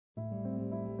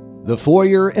The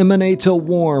foyer emanates a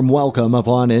warm welcome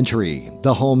upon entry.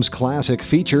 The home's classic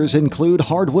features include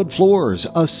hardwood floors,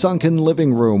 a sunken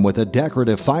living room with a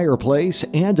decorative fireplace,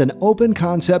 and an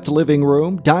open-concept living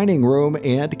room, dining room,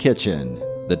 and kitchen.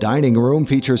 The dining room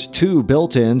features 2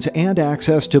 built-ins and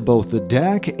access to both the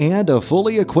deck and a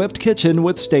fully equipped kitchen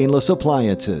with stainless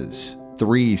appliances.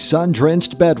 3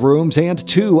 sun-drenched bedrooms and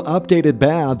 2 updated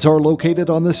baths are located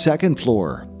on the 2nd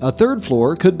floor. A 3rd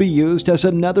floor could be used as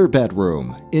another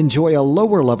bedroom. Enjoy a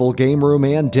lower-level game room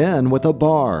and den with a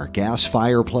bar, gas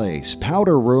fireplace,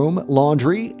 powder room,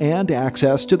 laundry, and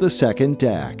access to the 2nd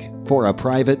deck. For a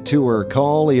private tour,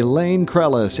 call Elaine,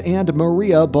 Krelis, and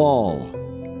Maria Ball.